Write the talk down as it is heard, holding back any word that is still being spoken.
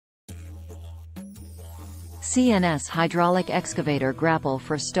CNS Hydraulic Excavator Grapple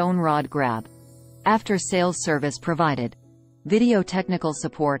for Stone Rod Grab. After sales service provided. Video technical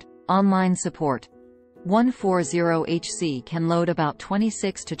support, online support. 140HC can load about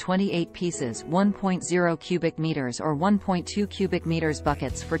 26 to 28 pieces 1.0 cubic meters or 1.2 cubic meters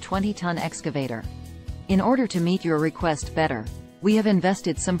buckets for 20-ton excavator. In order to meet your request better, we have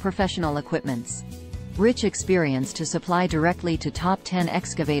invested some professional equipments. Rich experience to supply directly to top 10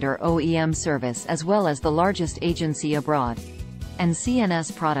 excavator OEM service as well as the largest agency abroad. And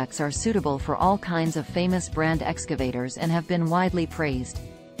CNS products are suitable for all kinds of famous brand excavators and have been widely praised.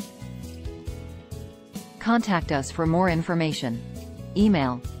 Contact us for more information.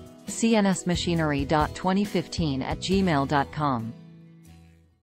 Email cnsmachinery.2015@gmail.com.